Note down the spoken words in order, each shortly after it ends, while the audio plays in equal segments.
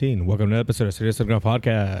Welcome to an episode of Serious Underground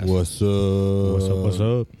Podcast. What's up? What's up? What's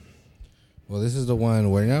up? Well, this is the one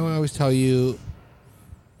where I always tell you,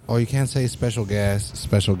 oh, you can't say special guest.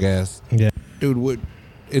 Yeah. Dude,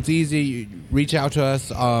 it's easy. Reach out to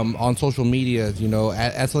us on social media.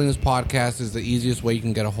 At Selena's Podcast is the easiest way you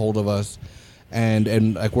can get a hold of us.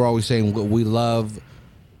 And like we're always saying, we love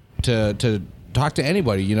to talk to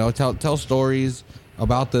anybody. Tell stories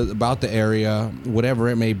about the area, whatever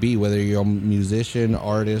it may be, whether you're a musician,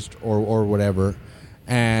 artist, or whatever.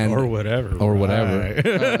 Or whatever.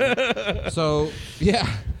 So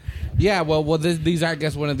yeah. Well, these are, I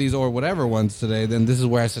guess, one of these or whatever ones today. Then this is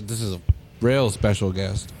where I said this is a real special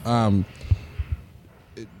guest. Someone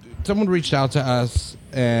reached out to us,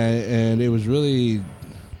 and it was really,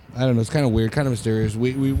 I don't know, it's kind of weird, kind of mysterious.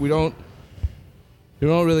 We don't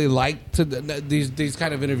really like to these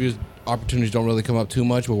kind of interviews. Opportunities don't really come up too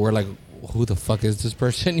much, where we're like, who the fuck is this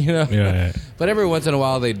person? Yeah. But every once in a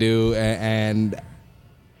while they do, and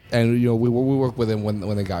we work with them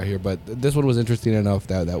when they got here. But this one was interesting enough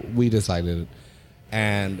that we decided,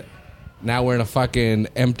 and now we're in a fucking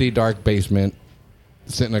empty, dark basement,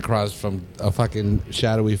 sitting across from a fucking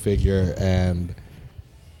shadowy figure, and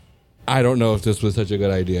I don't know if this was such a good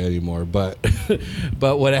idea anymore. But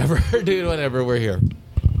whatever, dude. Whatever. We're here.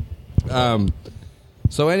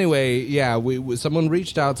 So anyway, yeah, someone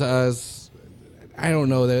reached out to us. I don't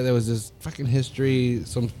know. There was this fucking history.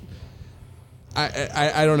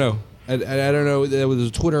 I don't know. I don't know. There was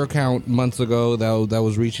a Twitter account months ago that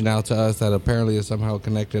was reaching out to us that apparently is somehow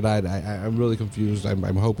connected. I'm really confused.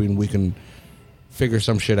 I'm hoping we can figure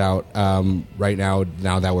some shit out right now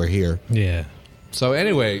that we're here. Yeah. So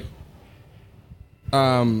anyway,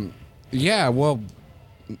 yeah. Well,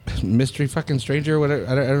 mystery fucking stranger. Whatever.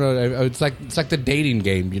 I don't know. It's like the dating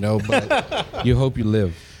game, But you hope you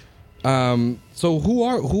live. So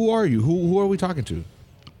who are you? Who are we talking to?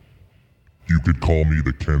 You could call me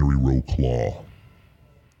the Cannery Row Claw.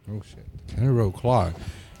 Oh shit, Cannery Row Claw.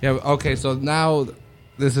 Yeah. Okay. So now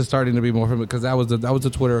this is starting to be more familiar because that was the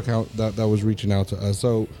Twitter account that was reaching out to us.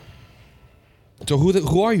 So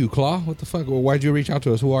who are you, Claw? What the fuck? Well, why'd you reach out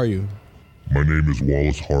to us? Who are you? My name is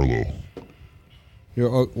Wallace Harlow.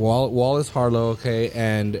 You're Wallace Harlow, okay,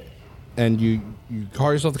 and you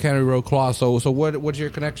call yourself the Cannery Row Claw. So what's your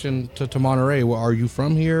connection to Monterey? Well, are you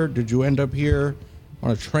from here? Did you end up here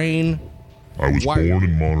on a train? I was born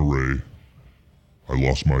in Monterey. I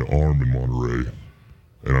lost my arm in Monterey,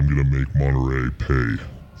 and I'm gonna make Monterey pay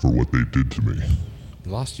for what they did to me.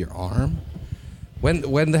 You lost your arm? When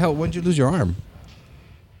did you lose your arm?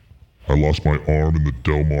 I lost my arm in the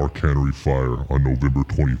Del Mar Cannery Fire on November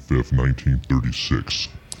 25th, 1936.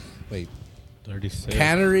 Wait. 36.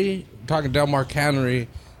 Cannery? Talking Del Mar Cannery.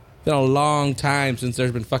 Been a long time since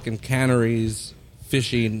there's been fucking canneries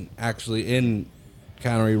fishing actually in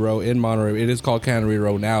Cannery Row in Monterey. It is called Cannery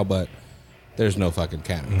Row now, but there's no fucking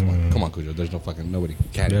cannery. Come on, Cujo. There's no fucking nobody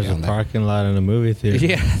cannery down there. There's a parking lot and a movie theater.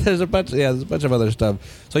 Yeah, there's a bunch of other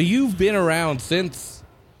stuff. So you've been around since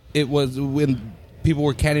it was when people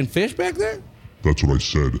were canning fish back there? That's what I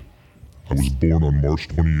said. I was born on March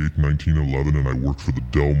 28, 1911, and I worked for the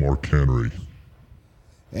Del Mar Cannery.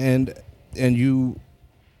 And you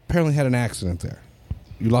apparently had an accident there.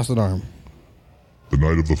 You lost an arm. The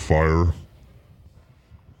night of the fire,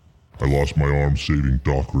 I lost my arm saving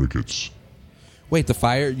Doc Ricketts. Wait, the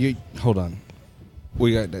fire? Hold on.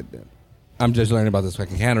 I'm just learning about this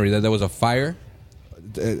fucking cannery. There was a fire?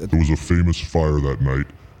 There was a famous fire that night.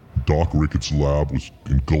 Doc Ricketts' lab was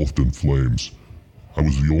engulfed in flames. I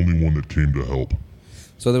was the only one that came to help.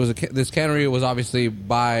 So there was this cannery was obviously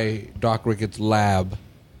by Doc Ricketts' lab.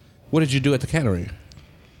 What did you do at the cannery?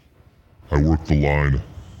 I worked the line.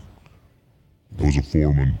 I was a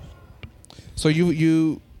foreman. So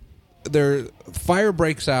fire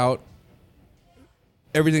breaks out.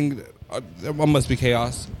 Everything must be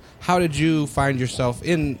chaos. How did you find yourself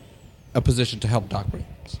in a position to help Doc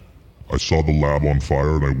Ricketts? I saw the lab on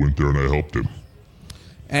fire and I went there and I helped him.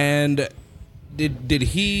 And did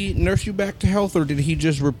he nurse you back to health, or did he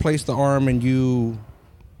just replace the arm and you?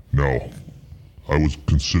 No. I was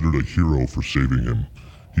considered a hero for saving him.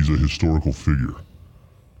 He's a historical figure.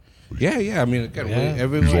 Yeah. I mean,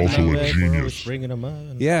 everyone. He's also a genius. Bringing him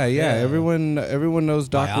up. Yeah. Everyone knows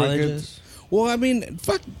Doc Ricketts. Well, I mean,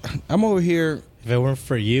 fuck. I'm over here. If it weren't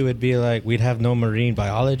for you, it'd be like we'd have no marine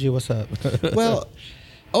biology. What's up? Well,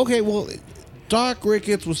 okay. Well, Doc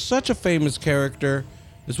Ricketts was such a famous character.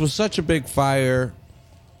 This was such a big fire.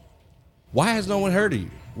 Why has no one heard of you?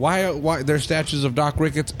 Why there's statues of Doc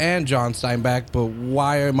Ricketts and John Steinbeck, but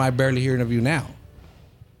why am I barely hearing of you now?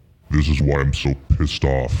 This is why I'm so pissed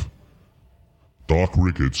off. Doc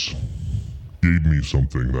Ricketts gave me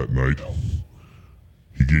something that night.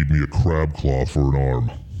 He gave me a crab claw for an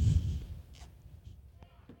arm.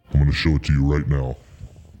 I'm going to show it to you right now,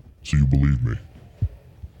 so you believe me.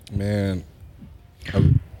 Man.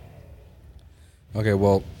 Okay,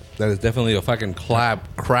 well, that is definitely a fucking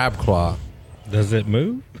crab claw. Does it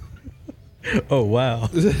move? Oh, wow.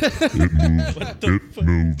 It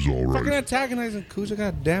moves all right. Fucking antagonizing Kuja,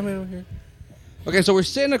 god damn it over here. Okay, so we're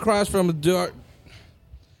sitting across from a dark,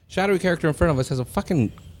 shadowy character in front of us has a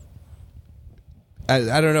fucking...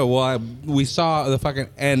 I don't know. Well, we saw the fucking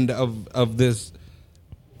end of this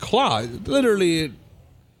claw. Literally,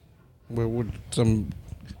 we're some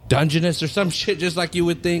dungeness or some shit, just like you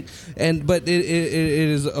would think. But it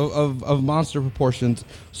is of monster proportions.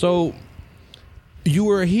 So you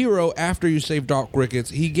were a hero after you saved Doc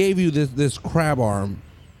Ricketts. He gave you this crab arm,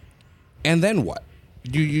 and then what?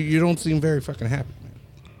 You don't seem very fucking happy, man.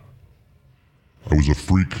 I was a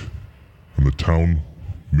freak, and the town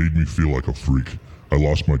made me feel like a freak. I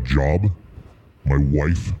lost my job. My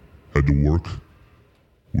wife had to work.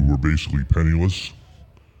 We were basically penniless.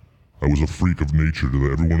 I was a freak of nature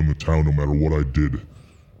to everyone in the town, no matter what I did.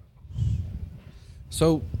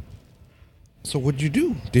 So what'd you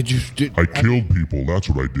do? I killed people. That's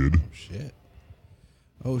what I did.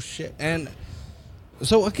 Oh shit! And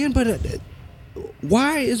so again, but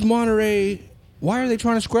why is Monterey? Why are they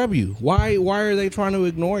trying to scrub you? Why are they trying to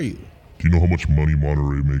ignore you? Do you know how much money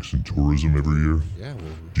Monterey makes in tourism every year? Yeah.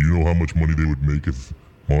 Well, Do you know how much money they would make if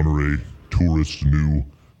Monterey tourists knew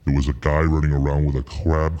there was a guy running around with a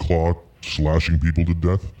crab claw slashing people to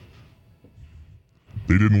death?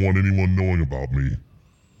 They didn't want anyone knowing about me.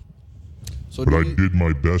 But I did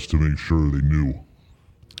my best to make sure they knew.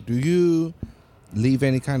 Do you leave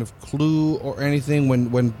any kind of clue or anything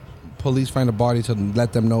when police find a body to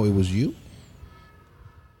let them know it was you?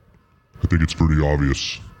 I think it's pretty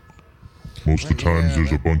obvious. Most of the times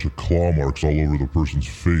there's a bunch of claw marks all over the person's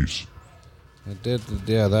face. It did,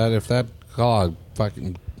 yeah, if that claw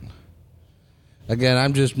fucking... Again,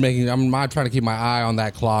 I'm not trying to keep my eye on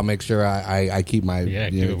that claw, make sure I keep my...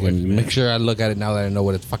 make sure I look at it now that I know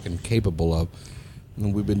what it's fucking capable of.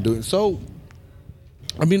 And we've been doing... So,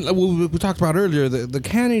 I mean, we talked about earlier, the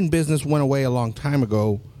canning business went away a long time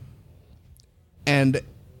ago, and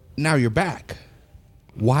now you're back.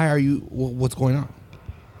 Why are you... What's going on?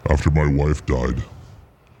 After my wife died,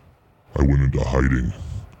 I went into hiding.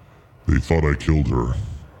 They thought I killed her.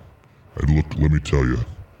 And look, let me tell you,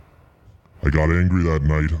 I got angry that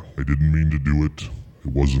night. I didn't mean to do it.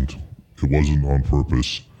 It wasn't on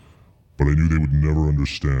purpose. But I knew they would never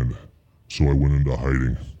understand. So I went into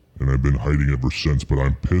hiding. And I've been hiding ever since. But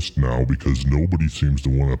I'm pissed now because nobody seems to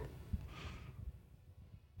want to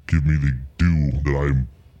give me the due that I'm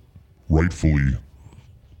rightfully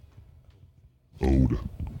owed.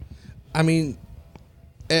 I mean,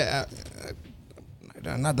 not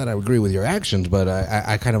that I agree with your actions, but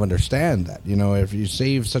I kind of understand that. You know, if you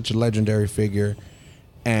save such a legendary figure,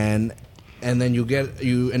 and then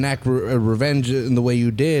you enact revenge in the way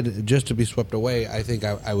you did just to be swept away, I think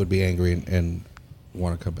I would be angry and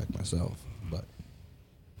want to come back myself. But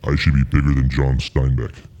I should be bigger than John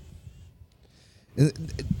Steinbeck.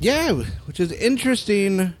 Yeah, which is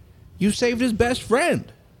interesting. You saved his best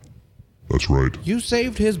friend. That's right. You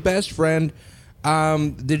saved his best friend.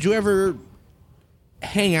 Did you ever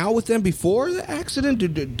hang out with them before the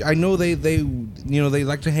accident? I know they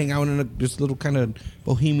like to hang out in this little kind of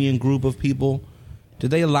bohemian group of people.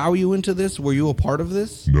 Did they allow you into this? Were you a part of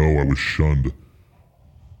this? No, I was shunned.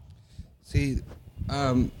 See,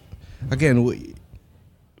 again,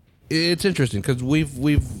 it's interesting because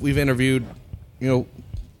we've interviewed,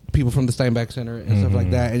 people from the Steinbeck Center and stuff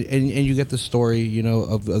like that, and you get the story,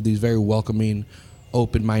 of these very welcoming,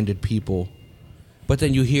 open-minded people, but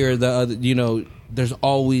then you hear the other, there's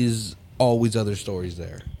always other stories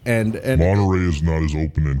there, and Monterey is not as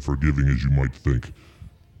open and forgiving as you might think.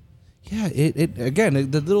 Yeah,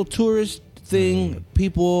 the little tourist thing,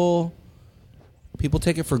 people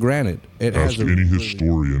take it for granted. Ask any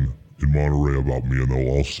historian in Monterey about me, and they'll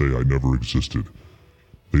all say I never existed.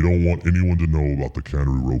 They don't want anyone to know about the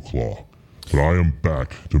Cannery Row Claw. But I am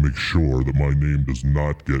back to make sure that my name does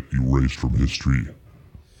not get erased from history.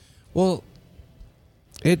 Well,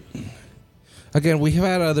 again, we have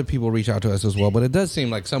had other people reach out to us as well, but it does seem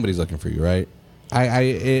like somebody's looking for you, right? Are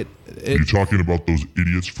you talking about those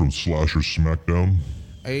idiots from Slasher Smackdown?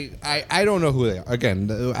 I don't know who they are. Again,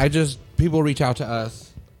 people reach out to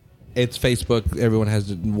us. It's Facebook. Everyone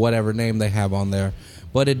has whatever name they have on there.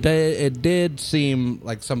 But it did seem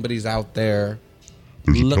like somebody's out there.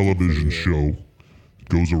 There's a television show that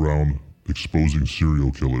goes around exposing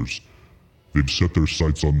serial killers. They've set their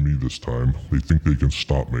sights on me this time. They think they can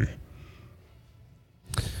stop me.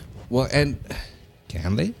 Well, and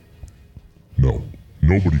can they? No,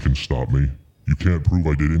 nobody can stop me. You can't prove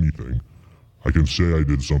I did anything. I can say I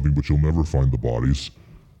did something, but you'll never find the bodies.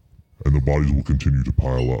 And the bodies will continue to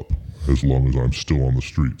pile up as long as I'm still on the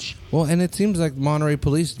streets. Well, and it seems like Monterey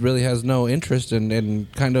police really has no interest in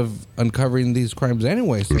kind of uncovering these crimes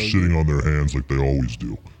anyway. They're sitting on their hands like they always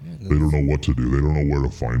do. They don't know what to do. They don't know where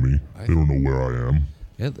to find me. They don't know where I am.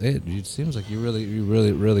 It seems like you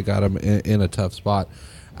really got them in a tough spot.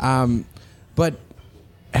 But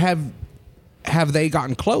have they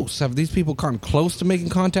gotten close? Have these people gotten close to making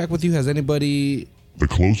contact with you? Has anybody... The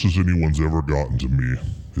closest anyone's ever gotten to me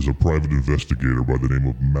is a private investigator by the name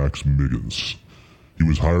of Max Miggins. He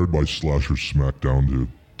was hired by Slasher Smackdown to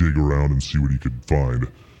dig around and see what he could find.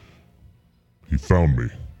 He found me.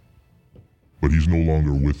 But he's no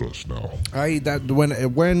longer with us now.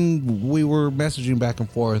 When we were messaging back and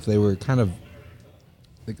forth, they were kind of...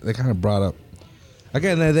 They kind of brought up...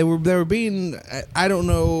 Again, they were being... I don't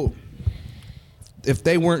know if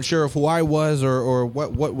they weren't sure of who I was or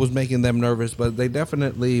what was making them nervous, but they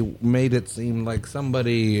definitely made it seem like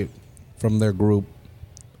somebody from their group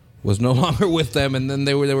was no longer with them, and then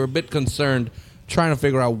they were a bit concerned, trying to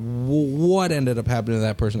figure out what ended up happening to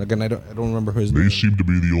that person. Again, I don't remember his name. They seem to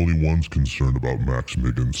be the only ones concerned about Max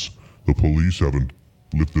Miggins. The police haven't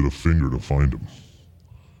lifted a finger to find him.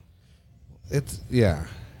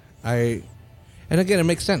 And again, it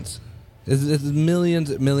makes sense. It's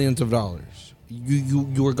millions of dollars.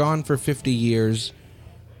 You were gone for 50 years.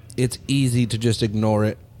 It's easy to just ignore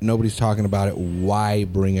it. Nobody's talking about it. Why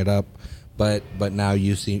bring it up? But now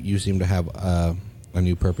you seem to have a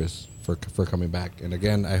new purpose for coming back. And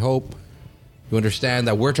again, I hope you understand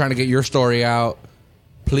that we're trying to get your story out.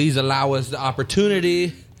 Please allow us the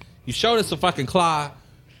opportunity. You showed us a fucking claw.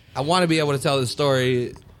 I want to be able to tell this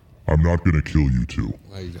story. I'm not going to kill you two.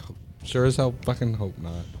 I sure as hell fucking hope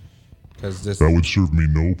not. Because that would serve me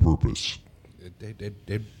no purpose.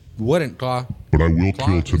 It wouldn't, Claw. But I will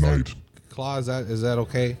kill tonight. Claw, is that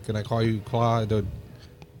okay? Can I call you Claw?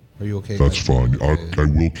 Are you okay? That's fine. I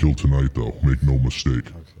will kill tonight, though. Make no mistake.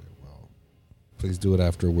 Okay, well, please do it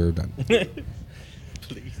after we're done.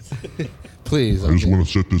 Please. Please. I just want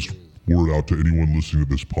to set this word out to anyone listening to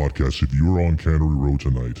this podcast. If you're on Cannery Row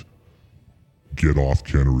tonight, get off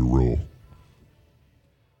Cannery Row.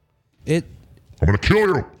 I'm going to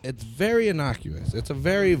kill you. It's very innocuous. It's a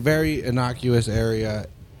very, very innocuous area,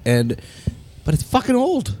 but it's fucking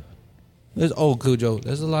old. There's old Cujo.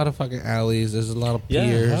 There's a lot of fucking alleys. There's a lot of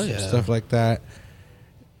piers, stuff like that.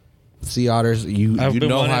 Sea otters. You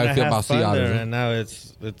know how I feel about sea otters. And now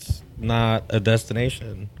it's not a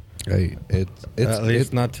destination. Right. At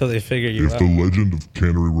least not till they figure you out. If the legend of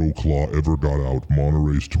Cannery Row Claw ever got out,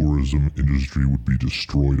 Monterey's tourism industry would be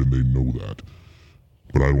destroyed, and they know that.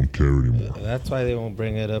 But I don't care anymore. That's why they won't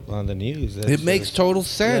bring it up on the news. It makes total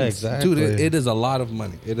sense. Yeah, exactly. Dude, it is a lot of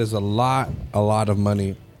money. It is a lot of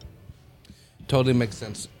money. Totally makes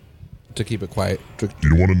sense to keep it quiet. Do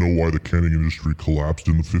you want to know why the canning industry collapsed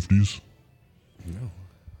in the 50s? No.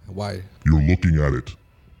 Why? You're looking at it.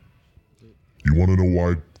 You want to know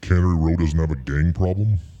why Cannery Row doesn't have a gang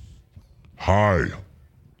problem? Hi.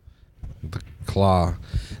 The Claw.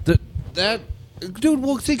 Dude,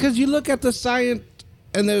 well, see, because you look at the science,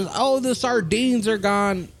 and there's, the sardines are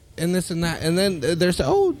gone, and this and that. And then there's,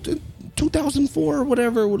 2004 or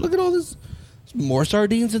whatever. Look at all this. More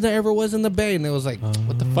sardines than there ever was in the bay. And it was like,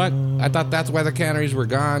 what the fuck? I thought that's why the canneries were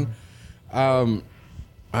gone. I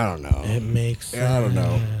don't know. It makes sense. I don't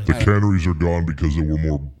know. The canneries are gone because there were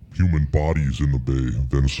more human bodies in the bay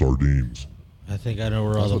than sardines. I think I know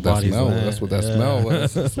where all the bodies went. That's what that smell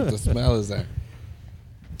was. That's what the smell is there.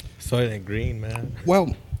 Soylent Green, man.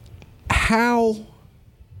 Well,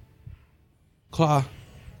 Claw,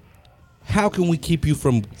 how can we keep you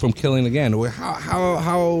from killing again?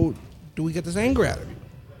 How do we get this anger out of you?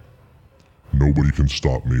 Nobody can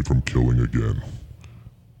stop me from killing again.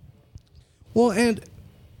 Well, and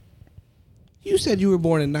you said you were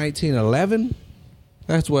born in 1911.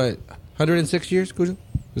 That's what, 106 years, Cujo?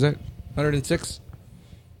 Is that 106?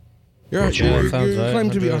 You're That's right. You claim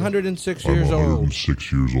to be 106 I'm years old.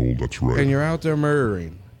 106 years old, that's right. And you're out there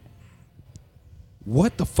murdering.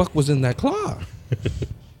 What the fuck was in that claw?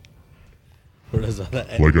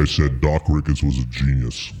 Like I said, Doc Ricketts was a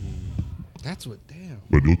genius. That's what, damn.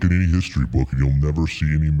 But look at any history book and you'll never see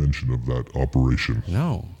any mention of that operation.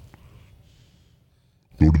 No.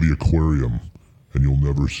 Go to the aquarium and you'll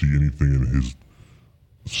never see anything in his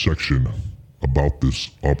section about this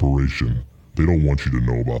operation. They don't want you to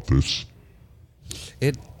know about this.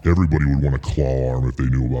 Everybody would want a claw arm if they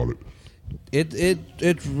knew about it.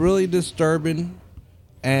 It's really disturbing,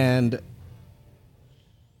 and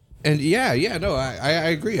yeah, no, I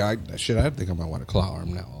agree. I think I might want a claw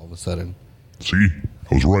arm now. All of a sudden, See,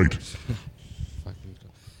 I was right.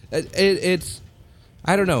 it's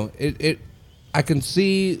I don't know. I can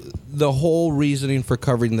see the whole reasoning for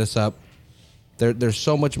covering this up. There's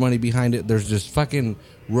so much money behind it. There's this fucking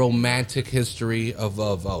romantic history of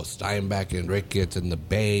Steinbeck and Ricketts and the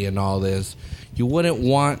Bay and all this. You wouldn't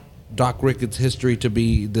want Doc Ricketts' history to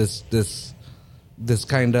be this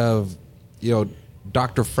kind of,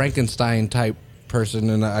 Dr. Frankenstein type person.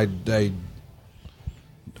 And I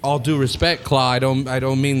all due respect, Claw, I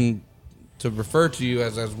don't mean to refer to you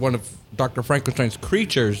as one of Dr. Frankenstein's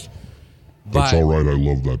creatures. That's all right. I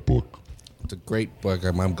love that book. It's a great book.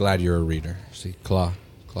 I'm glad you're a reader. See, Claw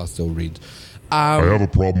still reads. I have a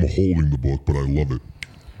problem holding the book, but I love it.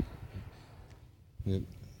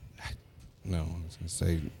 No, I was going to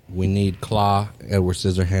say we need Claw, Edward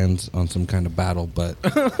Scissorhands on some kind of battle, but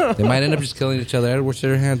they might end up just killing each other. Edward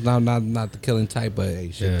Scissorhands, not the killing type, but hey,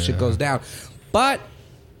 shit goes down. But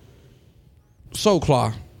so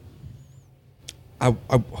Claw, I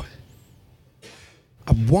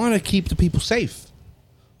want to keep the people safe.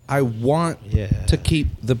 I want to keep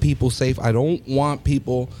the people safe. I don't want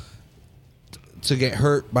people to get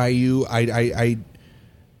hurt by you.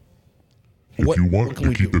 If you want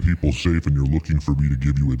to keep the people safe and you're looking for me to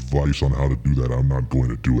give you advice on how to do that, I'm not going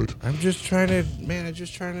to do it. I'm just trying to.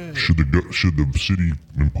 Should the city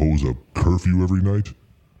impose a curfew every night?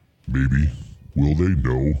 Maybe. Will they?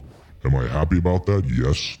 No. Am I happy about that?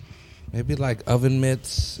 Yes. Maybe like oven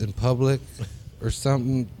mitts in public or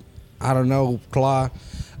something. I don't know, Claw.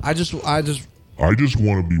 I just want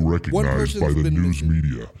to be recognized by the news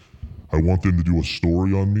media. I want them to do a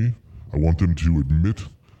story on me. I want them to admit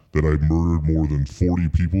that I murdered more than 40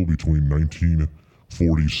 people between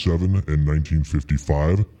 1947 and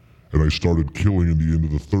 1955, and I started killing in the end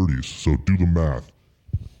of the 30s. So do the math.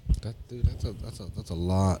 That's a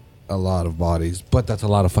lot of bodies, but that's a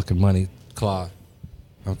lot of fucking money, Claw.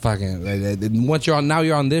 I'm fucking. Once you're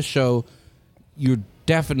on this show, you're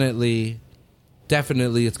definitely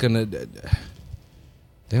it's gonna. They're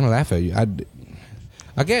gonna laugh at you. I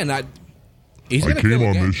came on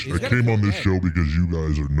this show because you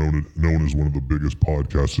guys are known as one of the biggest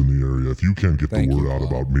podcasts in the area. If you can't get the word out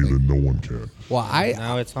about me, then no one can. Well,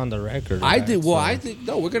 now it's on the record. I think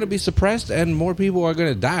no, we're gonna be suppressed, and more people are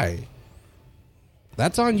gonna die.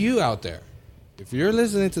 That's on you out there. If you're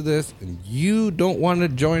listening to this and you don't want to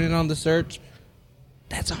join in on the search,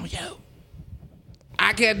 that's on you.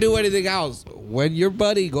 I can't do anything else. When your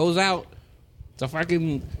buddy goes out to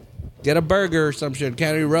fucking get a burger or some shit in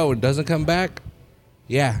Cannery Row and doesn't come back,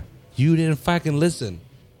 yeah, you didn't fucking listen.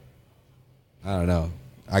 I don't know.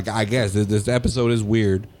 I guess this episode is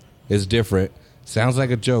weird. It's different. Sounds like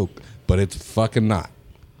a joke, but it's fucking not.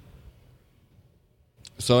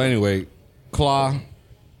 So anyway, Claw,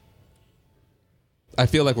 I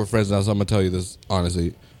feel like we're friends now, so I'm going to tell you this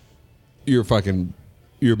honestly. You're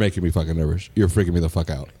making me fucking nervous. You're freaking me the fuck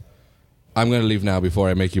out. I'm going to leave now before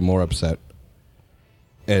I make you more upset.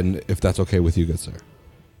 And if that's okay with you, good sir.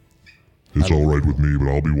 It's all right with me, but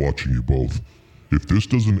I'll be watching you both. If this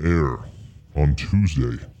doesn't air on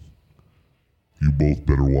Tuesday, you both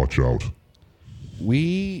better watch out.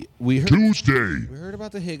 We heard Tuesday! We heard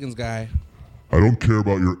about the Higgins guy. I don't care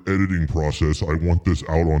about your editing process. I want this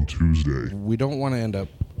out on Tuesday. We don't want to end up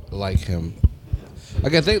like him.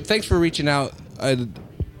 Again, thanks for reaching out.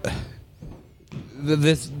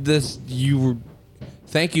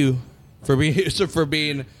 Thank you for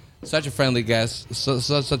being such a friendly guest,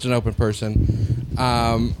 such an open person.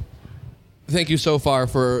 Thank you so far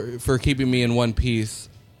for keeping me in one piece.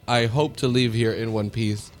 I hope to leave here in one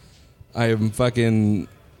piece. I am fucking.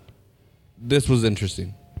 This was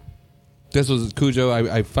interesting. This was Cujo.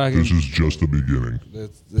 I fucking. This is just the beginning.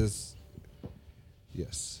 This.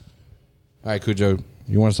 Yes. All right, Cujo.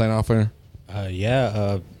 You want to sign off here?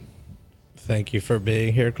 Thank you for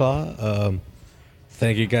being here, Claw.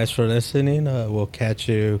 Thank you guys for listening. We'll catch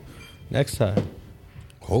you next time.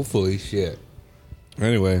 Hopefully, shit.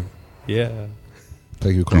 Anyway. Yeah.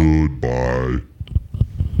 Thank you, Claw. Goodbye.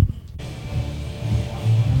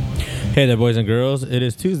 Hey there, boys and girls. It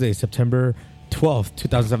is Tuesday, September 12th,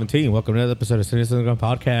 2017. Welcome to another episode of Sinister Underground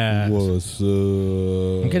Podcast. What's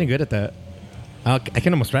up? I'm getting good at that. I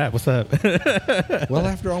can almost rap. What's up? Well,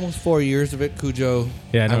 after almost 4 years of it, Cujo,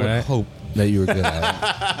 yeah, I would right? hope that you were good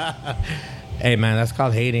at it. Hey, man, that's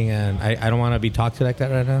called hating, and I don't want to be talked to like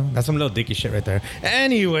that right now. That's some little dicky shit right there.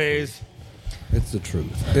 Anyways. It's the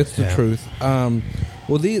truth. It's the truth.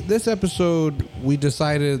 Well, this episode, we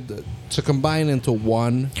decided to combine into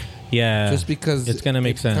one. Yeah. Just because it's going to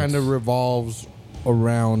make sense. It kind of revolves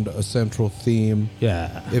around a central theme.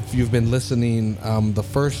 Yeah. If you've been listening, the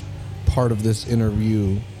first part of this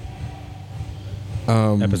interview...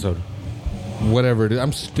 episode. Whatever it is,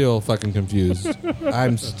 I'm still fucking confused.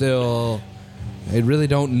 I really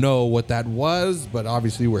don't know what that was, but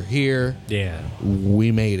obviously we're here. Yeah.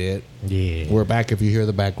 We made it. Yeah. We're back. If you hear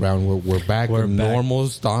the background, we're back in normal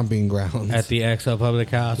stomping grounds. At the XL Public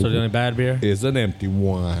House. So the only bad beer? It's an empty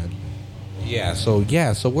one.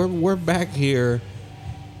 So we're back here,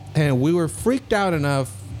 and we were freaked out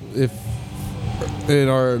enough in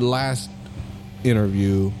our last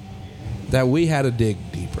interview that we had to dig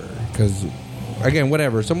deeper. Because, again,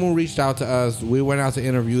 whatever. Someone reached out to us. We went out to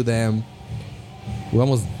interview them. We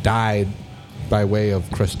almost died by way of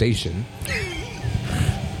crustacean.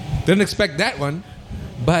 Didn't expect that one,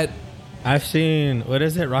 but I've seen, what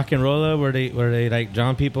is it, Rock and Rolla, where they like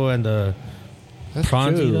drown people and the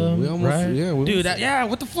prawns eat them, we almost, right? Yeah,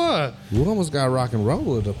 what the fuck? We almost got rock and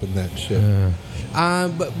rolled up in that shit.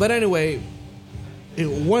 But anyway,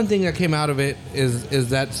 one thing that came out of it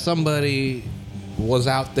is that somebody was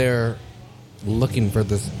out there looking for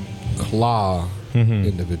this Claw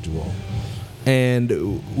individual.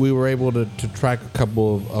 And we were able to track a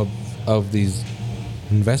couple of these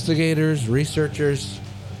investigators, researchers.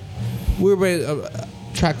 We were able to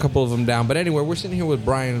track a couple of them down. But anyway, we're sitting here with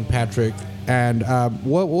Brian and Patrick. And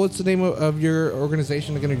what's the name of your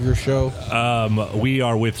organization again, of your show? We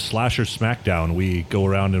are with Slasher Smackdown. We go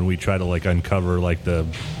around and we try to uncover the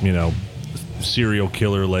serial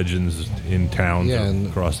killer legends in towns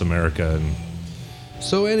across America. And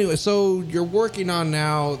so anyway, you're working on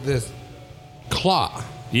now this Claw.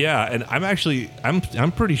 Yeah, and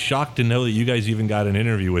I'm pretty shocked to know that you guys even got an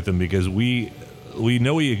interview with him, because we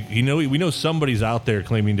know somebody's out there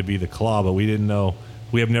claiming to be the Claw, but we didn't know.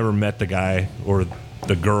 We have never met the guy or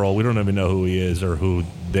the girl. We don't even know who he is or who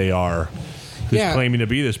they are who's claiming to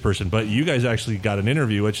be this person. But you guys actually got an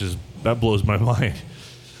interview, that blows my mind.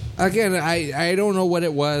 Again, I don't know what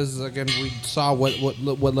it was. Again, we saw what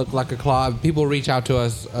looked like a Claw. People reach out to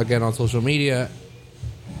us again on social media,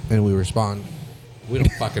 and we respond. We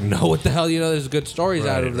don't fucking know what the hell. There's good stories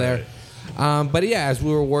out of there. But yeah, as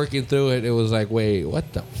we were working through it, it was like, wait,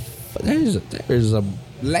 what the fuck? There's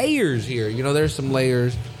layers here. There's some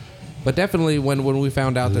layers. But definitely when we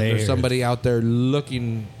found out that there's somebody out there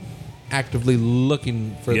actively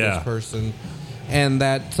looking for this person, and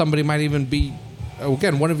that somebody might even be,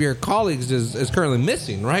 again, one of your colleagues is currently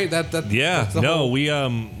missing, right?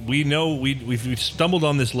 We've stumbled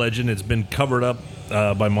on this legend. It's been covered up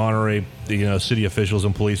by Monterey, city officials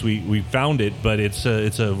and police. We found it, but it's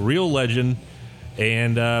a real legend,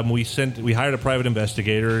 and we hired a private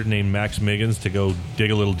investigator named Max Miggins to go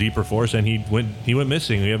dig a little deeper for us, and he went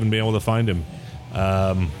missing. We haven't been able to find him,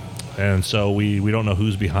 and so we don't know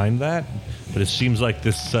who's behind that, but it seems like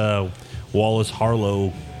this Wallace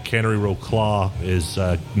Harlow Cannery Row Claw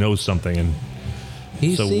knows something, and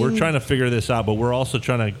we're trying to figure this out, but we're also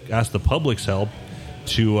trying to ask the public's help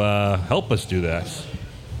to help us do that.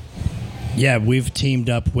 Yeah, we've teamed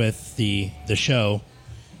up with the show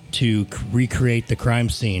to recreate the crime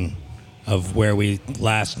scene of where we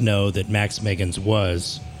last know that Max Miggins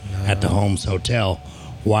was at the Holmes Hotel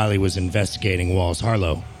while he was investigating Wallace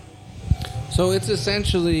Harlow. So it's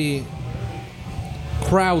essentially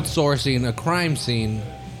crowdsourcing a crime scene,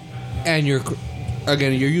 and you're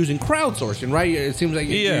using crowdsourcing, right? It seems like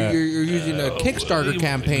you're using a Kickstarter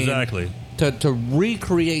campaign exactly to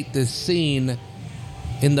recreate this scene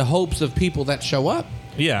in the hopes of people that show up.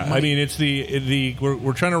 Yeah, I mean, it's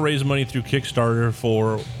we're trying to raise money through Kickstarter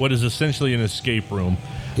for what is essentially an escape room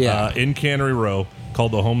in Cannery Row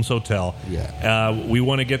called the Holmes Hotel. Yeah. We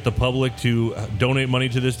want to get the public to donate money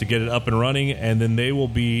to this to get it up and running, and then they will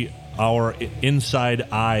be our inside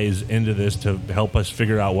eyes into this to help us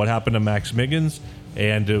figure out what happened to Max Miggins,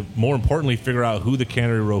 and to, more importantly, figure out who the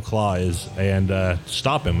Cannery Row Claw is and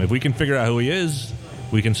stop him. If we can figure out who he is,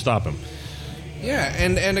 we can stop him. Yeah,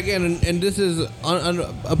 and again, and this is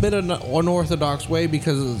a bit of an unorthodox way,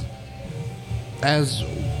 because as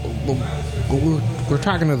we're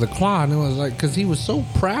talking to the Claw, and it was like, because he was so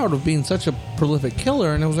proud of being such a prolific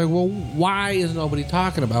killer, and it was like, well, why is nobody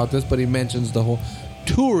talking about this? But he mentions the whole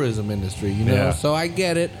tourism industry, Yeah. So I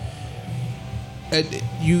get it.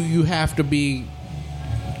 You have to be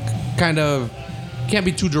kind of, can't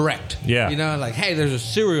be too direct. Yeah. Like, hey, there's a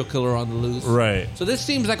serial killer on the loose. Right. So this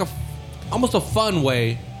seems like almost a fun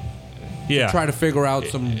way to try to figure out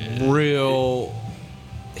some real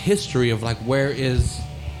history of, like, where is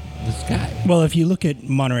this guy? Well, if you look at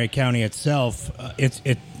Monterey County itself,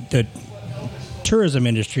 the tourism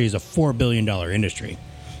industry is a $4 billion industry.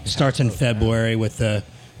 Starts in February with the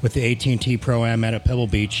AT&T Pro-Am at Pebble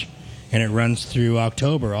Beach, and it runs through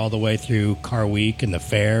October all the way through Car Week and the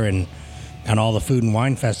fair and all the food and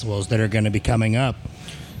wine festivals that are going to be coming up.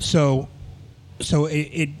 So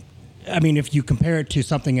I mean, if you compare it to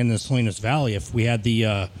something in the Salinas Valley, if we had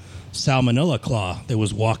the salmonella claw that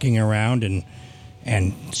was walking around and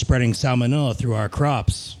spreading salmonella through our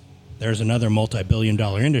crops, there's another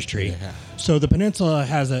multi-billion-dollar industry. Yeah. So the peninsula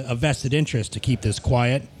has a vested interest to keep this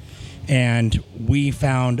quiet, and we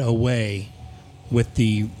found a way with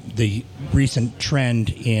the recent trend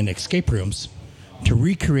in escape rooms to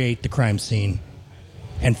recreate the crime scene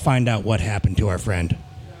and find out what happened to our friend.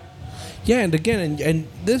 Yeah, and again, and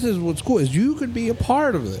this is what's cool is you could be a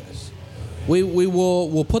part of this.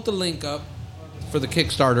 We'll put the link up for the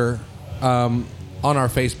Kickstarter on our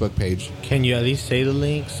Facebook page. Can you at least say the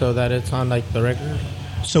link so that it's on like the record?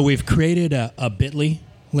 So we've created a Bit.ly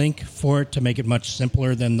link for it to make it much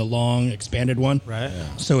simpler than the long expanded one. Right.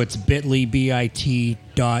 Yeah. So it's bit.ly,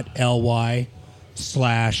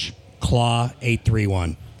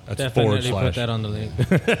 bit.ly/claw831. That's Definitely / put that on the link.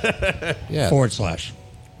 Yeah. /.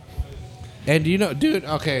 And you know, dude,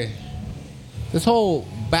 okay, this whole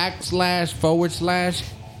 / I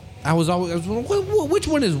was which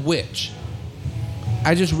one is which?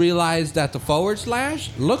 I just realized that the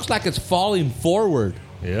 / looks like it's falling forward,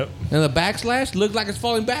 Yep. and the / looks like it's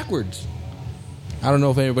falling backwards. I don't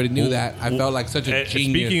know if anybody knew that. I felt like such a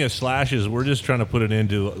genius. Speaking of slashes, we're just trying to put an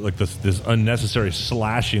end to like this unnecessary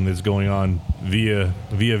slashing that's going on via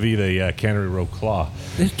the Cannery Row Claw.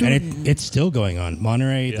 And it's still going on.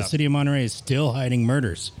 Monterey, Yeah. The city of Monterey is still hiding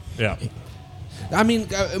murders. Yeah. I mean,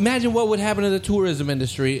 imagine what would happen to the tourism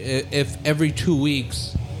industry if every 2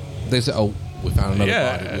 weeks they say, "Oh, we found another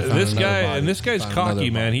body." We found This another guy body. and this guy's Found cocky,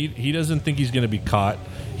 another man. body. He doesn't think he's going to be caught.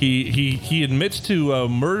 He admits to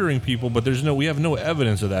murdering people, but we have no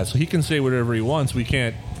evidence of that. So he can say whatever he wants. We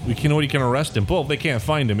can arrest him. Well, they can't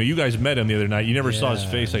find him. You guys met him the other night. You never saw his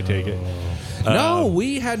face, I take it. No,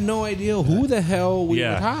 we had no idea who the hell we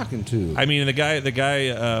Yeah. were talking to. I mean, the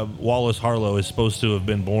guy Wallace Harlow is supposed to have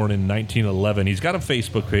been born in 1911. He's got a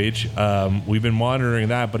Facebook page. We've been monitoring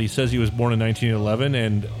that, but he says he was born in 1911,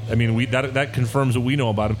 and I mean, that confirms what we know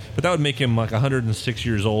about him. But that would make him like 106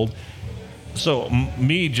 years old. So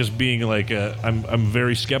me just being like I'm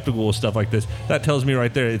very skeptical of stuff like this. That tells me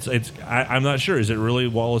right there. I'm not sure. Is it really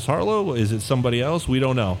Wallace Harlow? Is it somebody else? We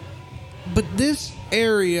don't know. But this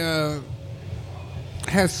area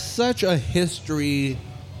has such a history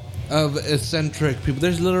of eccentric people.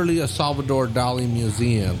 There's literally a Salvador Dali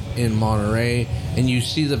museum in Monterey, and you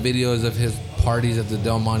see the videos of his parties at the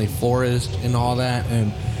Del Monte Forest and all that,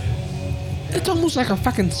 and it's almost like a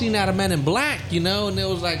fucking scene out of Men in Black, you know? And it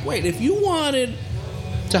was like, wait, if you wanted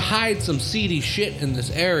to hide some seedy shit in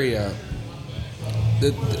this area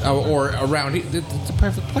or around here, it's a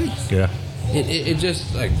perfect place. Yeah. It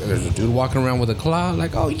just, like, there's a dude walking around with a claw,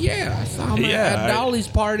 like, oh, yeah, I saw him at Dolly's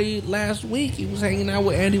party last week. He was hanging out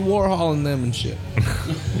with Andy Warhol and them and shit.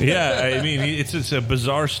 Yeah, I mean, it's a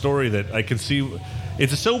bizarre story that I can see.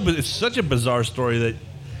 It's such a bizarre story that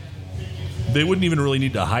they wouldn't even really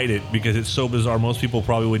need to hide it because it's so bizarre. Most people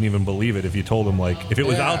probably wouldn't even believe it if you told them. Like, if it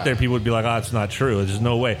was out there, people would be like, "Oh, it's not true. There's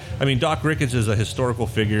no way." I mean, Doc Ricketts is a historical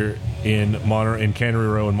figure in Cannery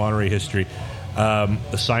Row and Monterey history.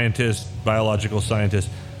 A scientist, biological scientist.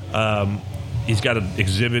 He's got an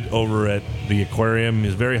exhibit over at the aquarium.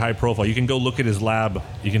 He's very high profile. You can go look at his lab.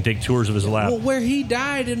 You can take tours of his lab. Well, where he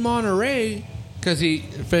died in Monterey, because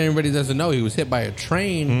if anybody doesn't know, he was hit by a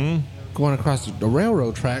train going across the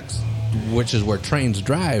railroad tracks, which is where trains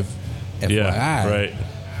drive. FYI. Yeah, right.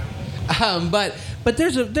 But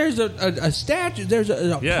there's a statue, there's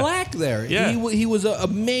a plaque there. Yeah. He was a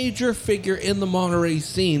major figure in the Monterey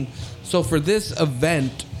scene. So for this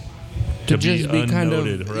event to just be kind of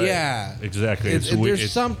unnoted, right. Exactly.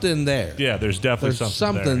 There's something there. Yeah, there's definitely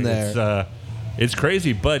something there. It's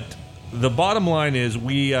crazy, but the bottom line is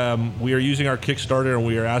we are using our Kickstarter and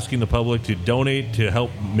we are asking the public to donate to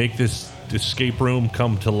help make this escape room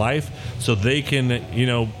come to life, so they can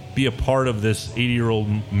be a part of this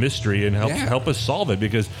 80-year-old mystery and help us solve it.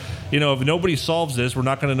 Because if nobody solves this, we're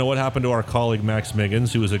not going to know what happened to our colleague Max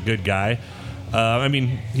Miggins, who was a good guy. I mean,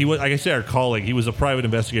 he was, like I say, our colleague. He was a private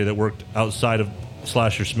investigator that worked outside of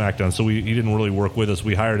Slasher Smackdown, so he didn't really work with us.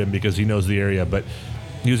 We hired him because he knows the area, but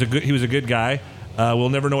he was a good guy. We'll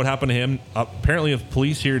never know what happened to him. Apparently, if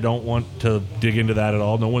police here don't want to dig into that at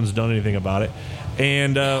all, no one's done anything about it.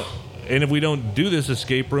 And if we don't do this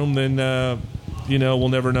escape room, then we'll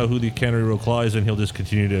never know who the Cannery Row Claw is, and he'll just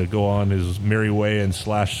continue to go on his merry way and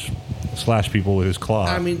slash people with his claw.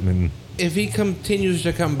 I mean, if he continues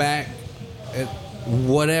to come back,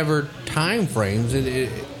 whatever time frames.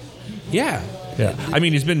 Yeah. I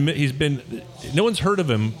mean, he's been. No one's heard of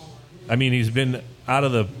him. I mean, he's been out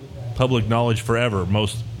of the public knowledge forever.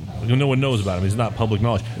 No one knows about him. He's not public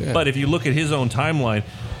knowledge. Yeah. But if you look at his own timeline,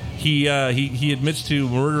 he admits to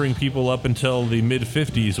murdering people up until the mid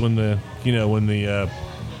 '50s when the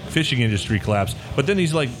fishing industry collapsed. But then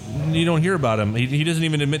he's like, you don't hear about him. He doesn't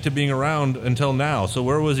even admit to being around until now. So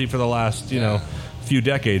where was he for the last few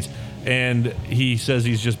decades? And he says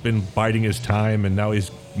he's just been biding his time, and now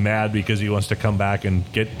he's mad because he wants to come back and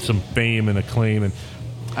get some fame and acclaim. And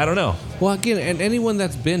I don't know. Well, again, and anyone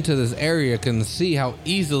that's been to this area can see how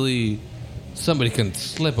easily somebody can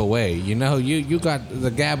slip away. You know, you got the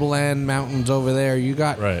Gavilan Mountains over there. You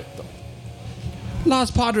got Los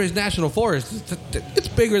Padres National Forest. It's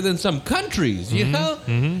bigger than some countries, you know?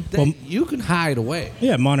 Mm-hmm. You can hide away.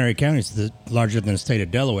 Yeah, Monterey County is larger than the state of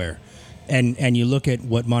Delaware. And you look at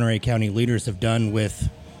what Monterey County leaders have done with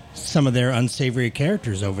some of their unsavory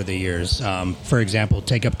characters over the years. For example,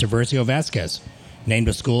 take up Tiburcio Vasquez, named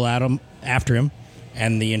a school after him,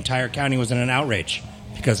 and the entire county was in an outrage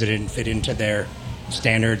because it didn't fit into their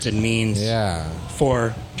standards and means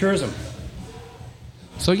for tourism.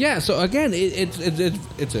 So again, it's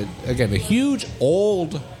a huge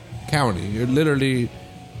old county. It literally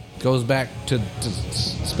goes back to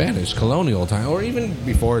Spanish colonial time, or even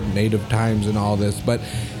before native times and all this. But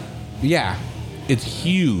yeah, it's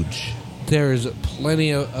huge. There's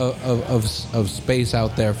plenty of space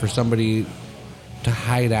out there for somebody to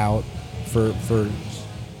hide out for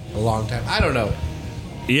a long time. I don't know.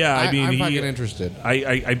 Yeah, I mean, I'm fucking interested.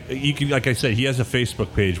 You can, like I said, he has a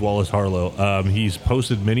Facebook page, Wallace Harlow. He's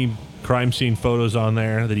posted many crime scene photos on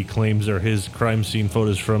there that he claims are his crime scene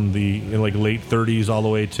photos from the late 30s all the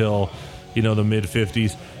way till the mid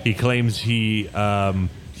 50s. He claims he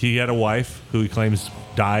had a wife who he claims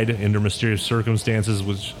died under mysterious circumstances.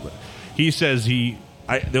 Which he says there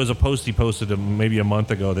was a post he posted maybe a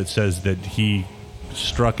month ago that says that he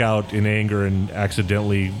struck out in anger and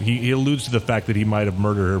accidentally. He alludes to the fact that he might have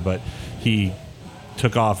murdered her, but he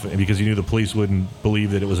took off because he knew the police wouldn't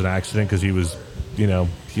believe that it was an accident because he was.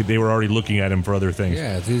 They were already looking at him for other things.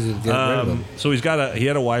 Yeah, it's easy to get rid of him. So he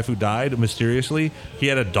had a wife who died mysteriously. He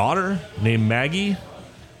had a daughter named Maggie.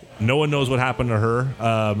 No one knows what happened to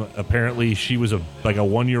her. Apparently, she was a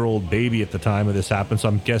 1-year-old baby at the time of this happened. So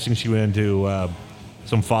I'm guessing she went into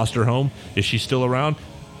some foster home. Is she still around?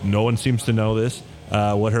 No one seems to know this.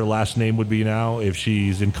 What her last name would be now, if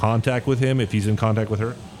she's in contact with him, if he's in contact with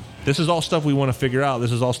her. This is all stuff we want to figure out.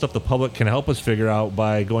 This is all stuff the public can help us figure out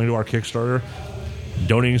by going to our Kickstarter,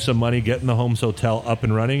 donating some money, getting the Holmes Hotel up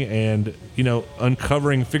and running, and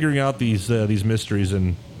figuring out these mysteries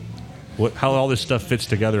and how all this stuff fits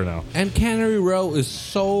together now. And Cannery Row is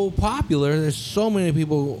so popular. There's so many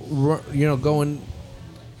people, going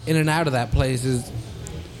in and out of that place.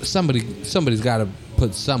 Somebody's got to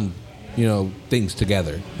put some, things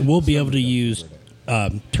together. We'll be able to use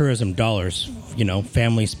tourism dollars,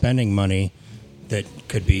 family spending money that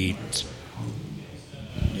could be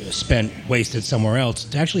wasted somewhere else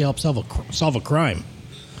to actually help solve a crime.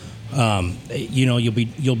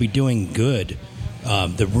 You'll be doing good.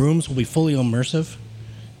 The rooms will be fully immersive,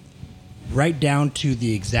 right down to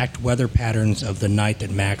the exact weather patterns of the night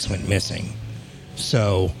that Max went missing.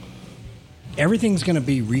 So everything's going to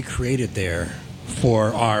be recreated there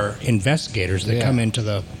for our investigators that come into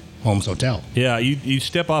the Holmes Hotel. Yeah, you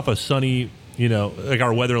step off a sunny, like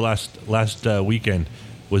our weather last weekend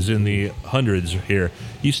was in the hundreds here.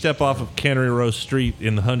 You step off of Cannery Row Street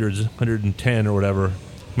in the hundreds, 110 or whatever.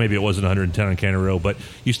 Maybe it wasn't 110 on Cannery Row, but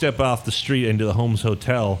you step off the street into the Holmes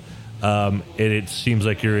Hotel, and it seems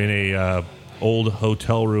like you're in a old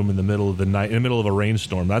hotel room in the middle of the night, in the middle of a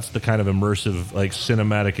rainstorm. That's the kind of immersive,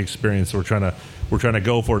 cinematic experience we're trying to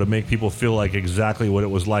go for, to make people feel like exactly what it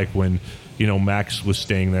was like when Max was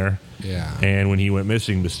staying there, and when he went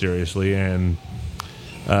missing mysteriously. And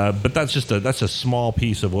but that's a small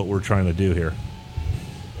piece of what we're trying to do here.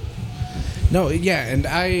 No, yeah, and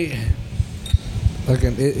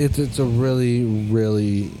it's a really,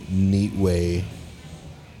 really neat way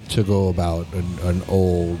to go about an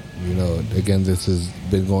old, again, this has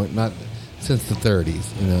been going not since the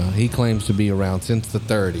 30s. He claims to be around since the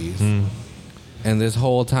 30s. And this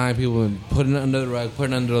whole time people have been putting it under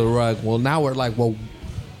the rug. Well, now we're like, well,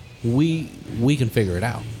 we can figure it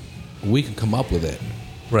out. We can come up with it.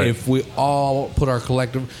 Right. If we all put our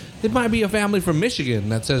collective... It might be a family from Michigan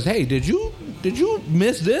that says, hey, did you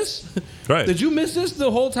miss this? Right. Did you miss this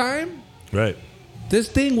the whole time? Right. This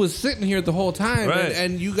thing was sitting here the whole time, right.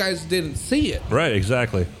 and you guys didn't see it. Right,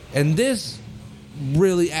 exactly. And this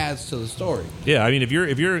really adds to the story. Yeah, I mean, if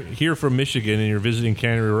you're here from Michigan and you're visiting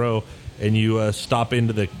Cannery Row and you stop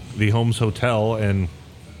into the Holmes Hotel and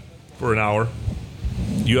for an hour,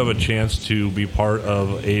 you have a chance to be part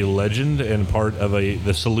of a legend and part of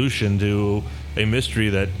the solution to a mystery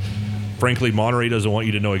that, frankly, Monterey doesn't want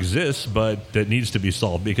you to know exists, but that needs to be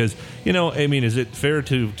solved. Because, I mean, is it fair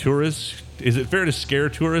to tourists? Is it fair to scare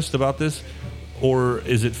tourists about this? Or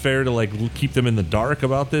is it fair to keep them in the dark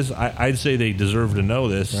about this? I'd say they deserve to know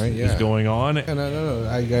this is going on. No.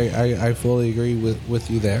 I fully agree with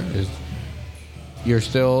you there. You're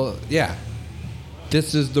still,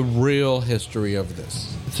 this is the real history of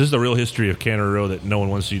this. This is the real history of Cannery Row that no one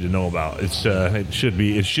wants you to know about. It should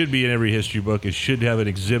be in every history book. It should have an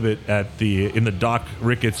exhibit in the Doc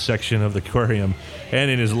Ricketts section of the aquarium and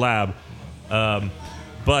in his lab.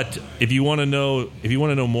 But if you want to know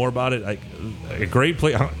more about it, a great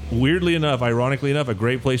place. Weirdly enough, ironically enough, a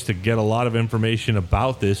great place to get a lot of information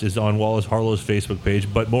about this is on Wallace Harlow's Facebook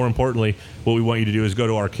page. But more importantly, what we want you to do is go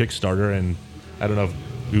to our Kickstarter, and I don't know if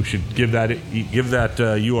you should give that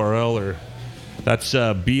URL, or that's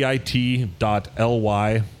bit.ly/claw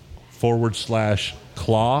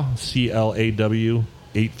CLAW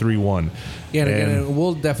 831. Yeah, and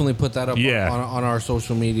we'll definitely put that up on our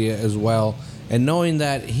social media as well. And knowing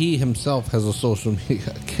that he himself has a social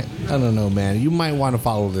media, I don't know, man. You might want to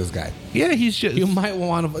follow this guy. Yeah, you might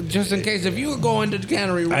want to, just in case if you were going to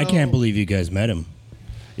Cannery Row. I can't believe you guys met him.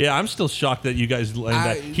 Yeah, I'm still shocked that you guys.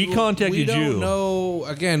 He contacted you. We don't know.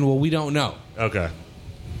 Again, we don't know. Okay.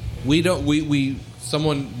 We don't.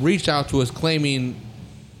 Someone reached out to us claiming,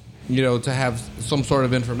 to have some sort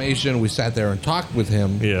of information. We sat there and talked with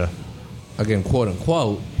him. Yeah. Again, quote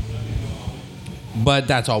unquote. But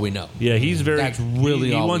that's all we know. Yeah, he's very. That's really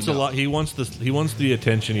he all wants we know. a lot. He wants the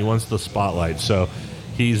attention. He wants the spotlight. So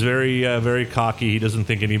he's very very cocky. He doesn't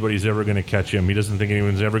think anybody's ever going to catch him. He doesn't think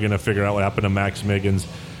anyone's ever going to figure out what happened to Max Miggins,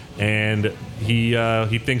 and he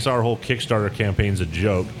thinks our whole Kickstarter campaign's a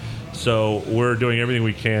joke. So we're doing everything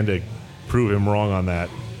we can to prove him wrong on that.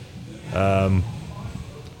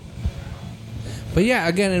 But yeah,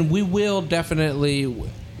 again, and we will definitely.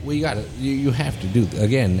 You have to do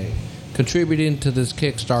again. Contributing to this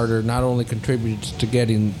Kickstarter not only contributes to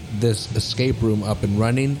getting this escape room up and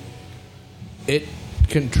running, it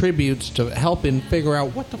contributes to helping figure out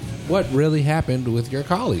what really happened with your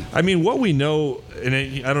colleague. I mean, what we know, and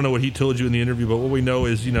I don't know what he told you in the interview, but what we know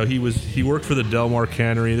is, he worked for the Delmar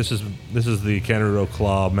Cannery. This is the Cannery Row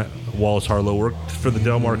Claw. Wallace Harlow worked for the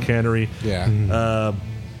Delmar Cannery. Yeah.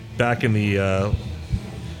 Back in the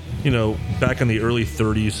early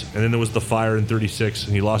 30s, and then there was the fire in 36,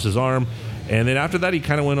 and he lost his arm, and then after that he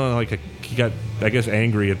kind of went on he got, I guess,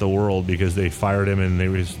 angry at the world because they fired him and they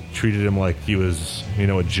treated him like he was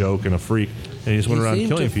a joke and a freak, and he just went around killing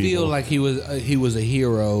people. He seemed to feel like he was a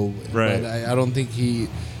hero, right? But I don't think the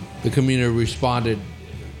community responded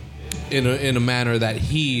in a manner that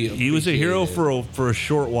he was a hero for a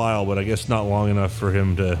short while, but I guess not long enough for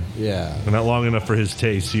him to not long enough for his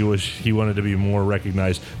taste. He wanted to be more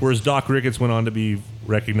recognized, whereas Doc Ricketts went on to be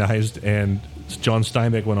recognized, and John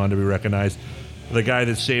Steinbeck went on to be recognized. The guy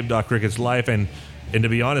that saved Doc Ricketts' life, and to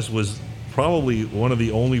be honest, was probably one of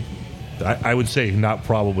the only, I would say not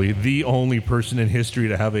probably, the only person in history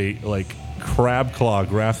to have a crab claw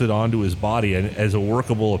grafted onto his body and as a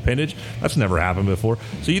workable appendage. That's never happened before.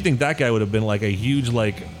 So you think that guy would have been a huge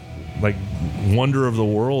wonder of the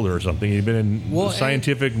world or something? He'd been in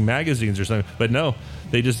scientific magazines or something, but no,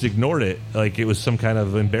 they just ignored it like it was some kind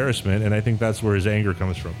of embarrassment, and I think that's where his anger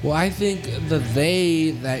comes from. Well, I think the they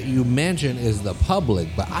that you mention is the public,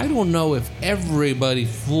 but I don't know if everybody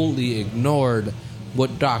fully ignored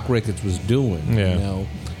what Doc Ricketts was doing. Yeah.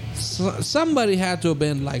 Somebody had to have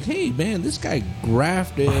been like, hey, man, this guy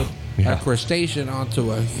grafted a crustacean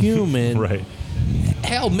onto a human. Right.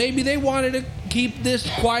 Hell, maybe they wanted to keep this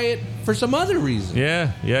quiet for some other reason.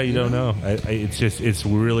 Yeah, you don't know. It's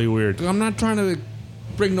really weird. I'm not trying to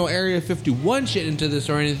bring no Area 51 shit into this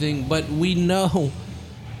or anything, but we know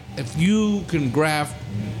if you can graft,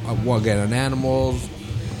 an animal's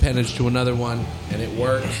appendage to another one and it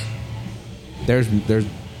works, there's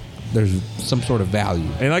some sort of value.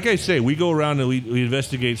 And like I say, we go around and we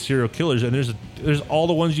investigate serial killers, and there's all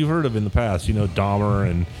the ones you've heard of in the past. Dahmer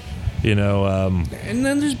and and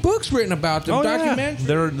then there's books written about them, documentaries.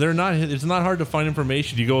 Yeah. They're not. It's not hard to find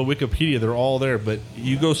information. You go on Wikipedia, they're all there. But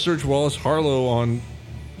you go search Wallace Harlow on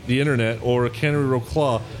the internet or a Cannery Row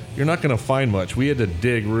Claw, you're not going to find much. We had to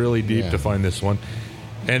dig really deep to find this one.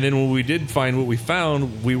 And then when we did find what we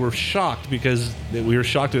found, we were shocked because we were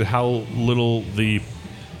shocked at how little the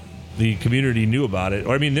the community knew about it.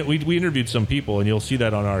 Or I mean, we interviewed some people, and you'll see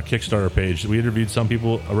that on our Kickstarter page. We interviewed some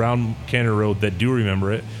people around Cannery Row that do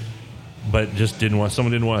remember it, but just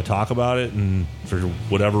someone didn't want to talk about it, and for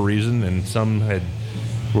whatever reason, and some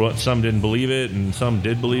didn't believe it, and some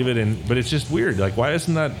did believe it, but it's just weird. Like, why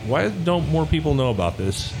don't more people know about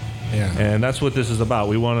this? Yeah. And that's what this is about.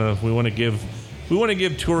 We want to give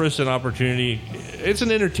tourists an opportunity. It's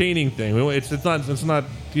an entertaining thing. It's not.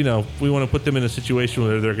 We want to put them in a situation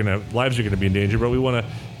where lives are going to be in danger, but we want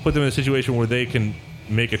to put them in a situation where they can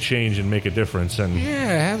make a change and make a difference. And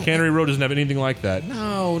Cannery Row doesn't have anything like that.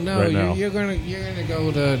 No, right now. You're gonna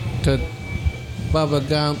go to Bubba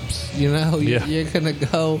Gump's. You're gonna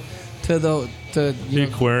go to the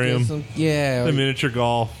aquarium. The miniature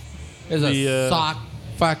golf. There's a sock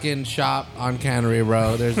fucking shop on Cannery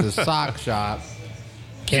Row. There's a sock shop.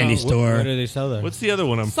 Candy store. What do they sell there? What's the other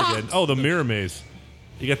one I'm forgetting? Oh, the mirror maze.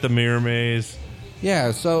 You got the mirror maze.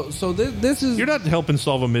 Yeah, so this is... You're not helping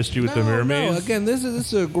solve a mystery with the mirror maze. No, again, this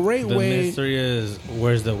is a great the way... The mystery is,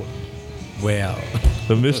 where's the way out?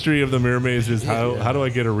 The mystery of the mirror maze is how do I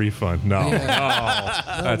get a refund? No. Yeah.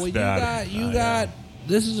 Oh, that's bad. You got...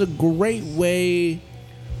 This is a great way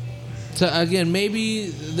to, again, maybe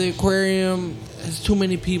the aquarium has too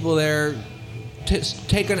many people there.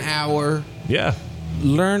 Take an hour. Yeah.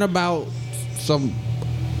 Learn about some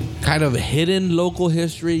kind of hidden local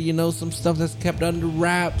history, some stuff that's kept under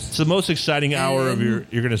wraps. It's the most exciting hour of you're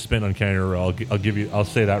going to spend on Cannery Row. I'll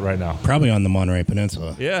say that right now. Probably on the Monterey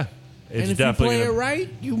Peninsula. Yeah. It's and if definitely you play it right,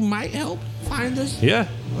 you might help find us. Yeah.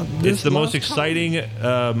 It's the most exciting,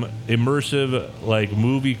 immersive, like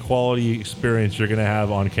movie quality experience you're going to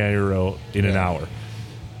have on Cannery Row in an hour.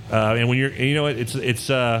 And when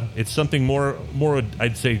it's something more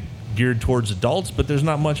I'd say geared towards adults, but there's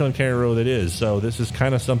not much on Cannery Row that is. So this is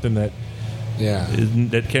kind of something that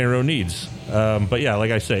that Cannery Row needs. But yeah,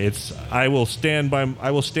 like I say, I will stand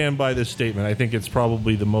by this statement. I think it's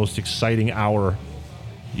probably the most exciting hour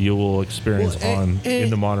you will experience on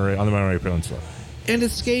the Monterey Peninsula. And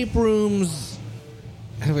escape rooms,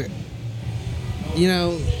 they've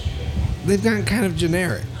gotten kind of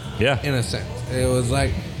generic. Yeah, in a sense, it was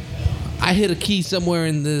like I hit a key somewhere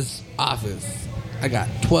in this office. I got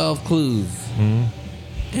 12 clues. Mm-hmm.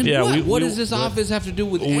 And what does this office have to do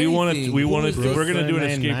with anything? We're going to do an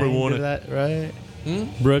escape room. That, right?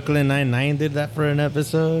 Brooklyn Nine-Nine did that for an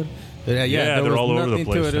episode. There they're all over the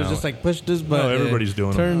place to it. It was just like, push this button. No, everybody's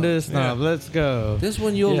doing Turn it. this knob. Let's go. This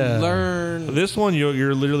one you'll learn. This one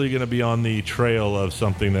you're literally going to be on the trail of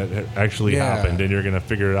something that actually happened, and you're going to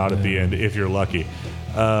figure it out at the end if you're lucky.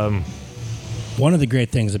 One of the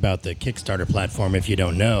great things about the Kickstarter platform, if you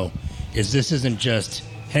don't know, is this isn't just,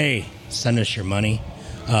 hey, send us your money.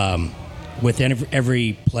 With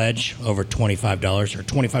every pledge over $25 or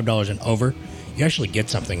 $25 and over, you actually get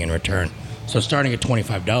something in return. So starting at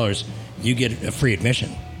 $25, you get a free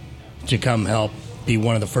admission to come help be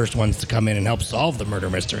one of the first ones to come in and help solve the murder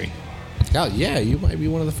mystery. Oh, yeah, you might be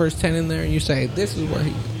one of the first 10 in there, and you say, this is where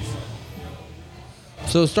he is.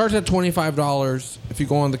 So it starts at $25. If you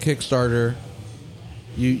go on the Kickstarter,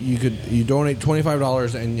 you donate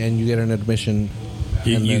 $25 and you get an admission.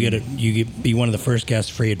 You be one of the first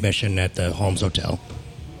guests, free admission at the Holmes Hotel.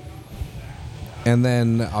 And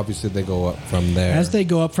then obviously they go up from there. As they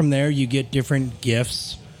go up from there, you get different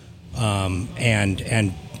gifts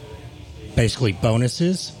and basically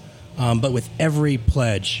bonuses. But with every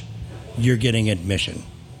pledge, you're getting admission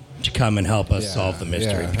to come and help us solve the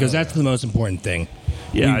mystery because that's the most important thing.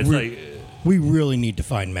 Yeah, we really need to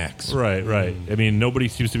find Max. Right. I mean, nobody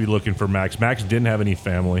seems to be looking for Max. Max didn't have any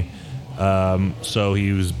family, so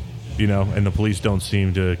he was, and the police don't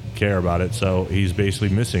seem to care about it. So he's basically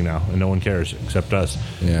missing now, and no one cares except us.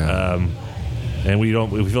 Yeah. And we feel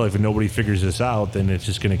like if nobody figures this out, then it's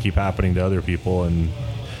just going to keep happening to other people, and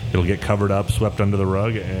it'll get covered up, swept under the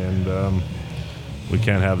rug, and we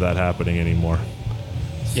can't have that happening anymore.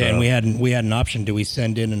 Yeah, and we had an option. Do we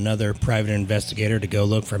send in another private investigator to go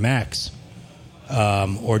look for Max?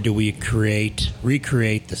 Or do we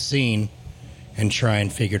recreate the scene and try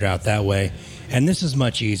and figure it out that way? And this is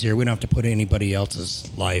much easier. We don't have to put anybody else's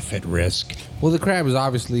life at risk. Well, the crab is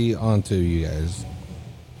obviously onto you guys.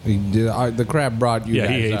 The crab brought you guys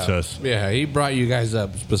up. Yeah, he hates us. Yeah, he brought you guys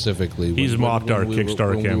up specifically. He's mocked our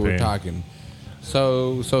Kickstarter campaign. We were talking.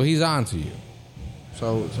 So he's onto you.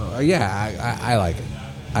 So yeah, I like it.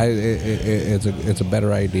 It's a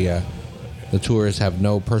better idea. The tourists have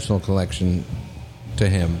no personal connection to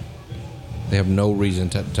him. They have no reason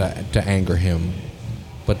to anger him,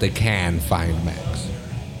 but they can find Max.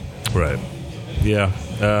 Right. Yeah.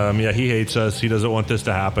 He hates us. He doesn't want this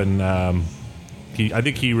to happen. I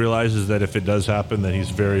think he realizes that if it does happen, that he's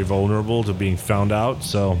very vulnerable to being found out.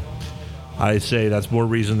 So I say that's more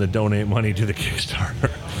reason to donate money to the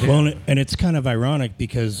Kickstarter. Well, and it's kind of ironic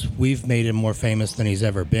because we've made him more famous than he's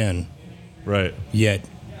ever been. Right. Yet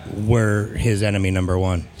we're his enemy number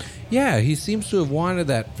one. Yeah, he seems to have wanted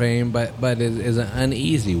that fame, but is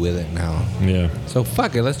uneasy with it now. Yeah. So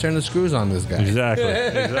fuck it, let's turn the screws on this guy. Exactly.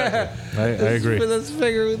 I agree. Let's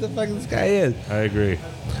figure who the fuck this guy is. I agree.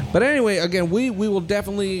 But anyway, again, we will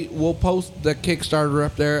definitely we'll post the Kickstarter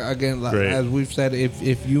up there again. Great. As we've said,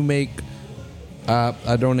 if you make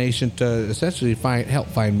a donation to essentially help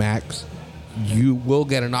find Max, you will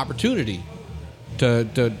get an opportunity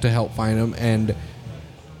to help find him, and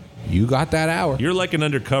you got that hour. You're like an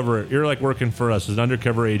undercover. You're like working for us as an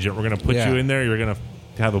undercover agent. We're going to put you in there. You're going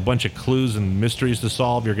to have a bunch of clues and mysteries to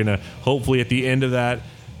solve. You're going to hopefully at the end of that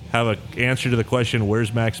have an answer to the question,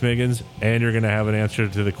 where's Max Miggins? And you're going to have an answer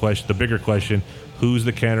to the question, the bigger question, who's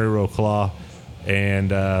the Cannery Row Claw?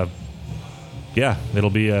 And it'll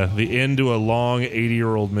be the end to a long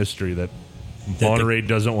 80-year-old mystery that Monterey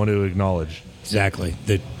doesn't want to acknowledge. Exactly.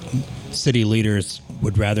 The city leaders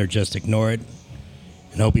would rather just ignore it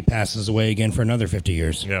and hope he passes away again for another 50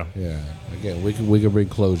 years. Yeah. Yeah. Again, we can bring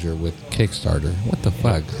closure with Kickstarter. What the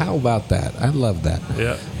fuck? How about that? I love that.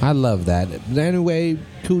 Yeah. I love that. Anyway,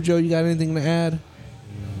 Cujo, you got anything to add?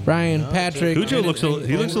 Brian, Patrick. Cujo looks a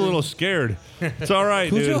little scared. It's all right,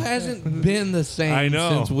 Cujo dude. hasn't been the same I know.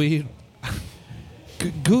 since we.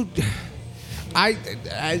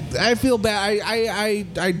 I feel bad.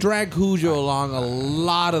 I drag Cujo along a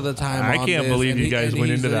lot of the time. I can't believe you guys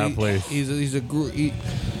went into that place. He's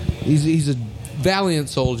a valiant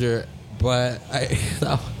soldier, but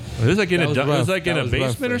It was like in a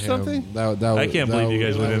basement or something. I can't believe you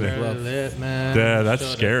guys went in there. Yeah, that's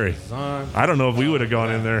scary. I don't know if we would have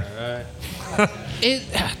gone in there.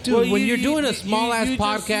 Dude, when you're doing a small ass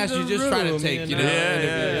podcast, you're just trying to take,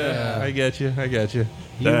 Yeah. I get you.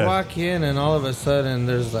 You walk in and all of a sudden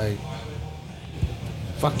there's like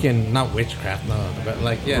fucking not witchcraft, no, but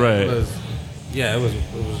like Right. it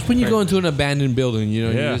was When you go into an abandoned building, you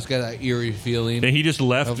Yeah. just got that eerie feeling. And he just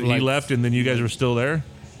left. Of He like- left, and then you guys were still there.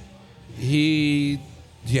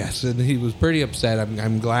 Yes, and he was pretty upset.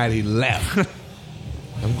 I'm glad he left.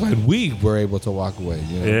 I'm glad we were able to walk away.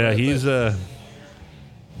 Yeah, he's yeah.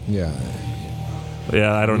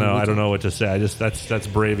 Yeah, I don't know. I don't know what to say. That's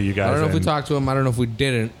brave of you guys. I don't know if we and talked to him. I don't know if we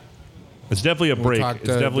didn't. It's definitely a break. talked It's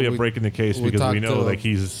to- definitely a we- break in the case we because we talked know to- like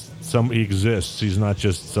he exists. He's not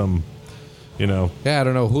just some, Yeah, I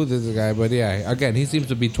don't know who this guy, but yeah, again, he seems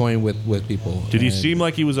to be toying with people. Did he And seem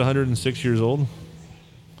like he was 106 years old?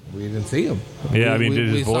 We didn't see him. Yeah, I mean, we, did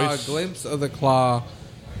his we voice? saw a glimpse of the claw,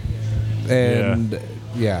 and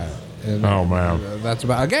and Oh, man. that's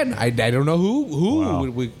about. Again, I don't know who Wow.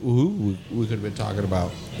 we could have been talking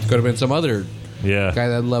about. Could have been some other Yeah. guy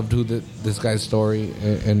that loved this guy's story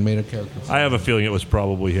and made a character. I have a feeling it was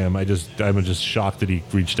probably him. I'm just shocked that he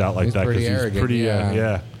reached out like He's that pretty he's arrogant, pretty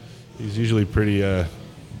yeah. He's usually pretty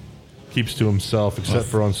keeps to himself except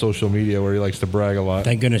for on social media where he likes to brag a lot.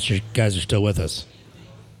 Thank goodness you guys are still with us.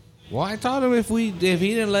 Well, I told him if he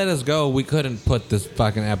didn't let us go, we couldn't put this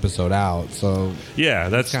fucking episode out. So Yeah,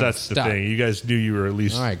 that's kinda the stuck. thing. You guys knew you were at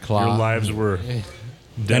least All right, Claw. your lives were.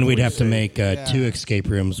 Then we'd have to safe. make 2 escape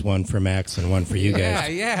rooms, one for Max and one for you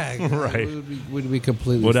guys. yeah, Right. We'd be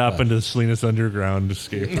completely. What stuck. happened to Salinas Underground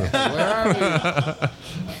escape room? Where are we?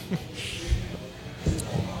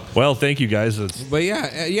 Well, thank you guys. It's, But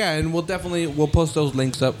yeah, and we'll post those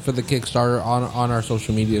links up for the Kickstarter on our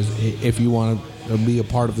social medias if you want to be a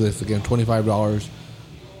part of this. Again, $25.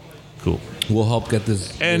 cool. Will help get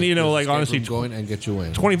this. And, this- you know, this like, escape honestly, room going and get you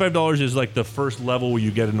in. $25 is like the first level where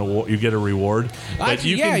you get you get a reward. But Actually,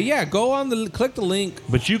 you can, Go on click the link.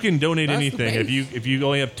 But you can donate That's the anything. base. If you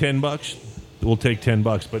only have $10, we'll take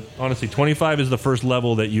 $10. But honestly, 25 is the first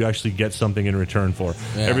level that you actually get something in return for.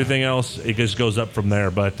 Yeah. Everything else, it just goes up from there.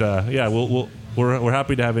 But we're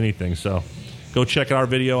happy to have anything. So go check our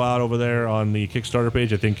video out over there on the Kickstarter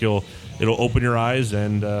page. I think it'll open your eyes,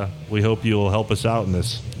 and we hope you'll help us out in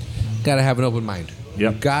this. Got to have an open mind.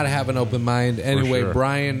 Yep. You got to have an open mind. Anyway, sure.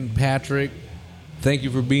 Brian, Patrick, thank you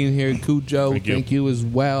for being here. Cujo, Thank you. as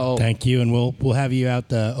well. Thank you, and we'll have you out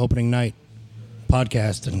the opening night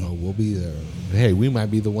podcast. And We'll be there. Hey, we might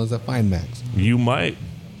be the ones that find Max. You might.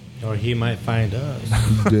 Or he might find us.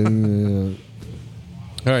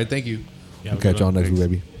 All right, thank you. Yeah, We'll catch y'all next week,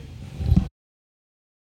 baby.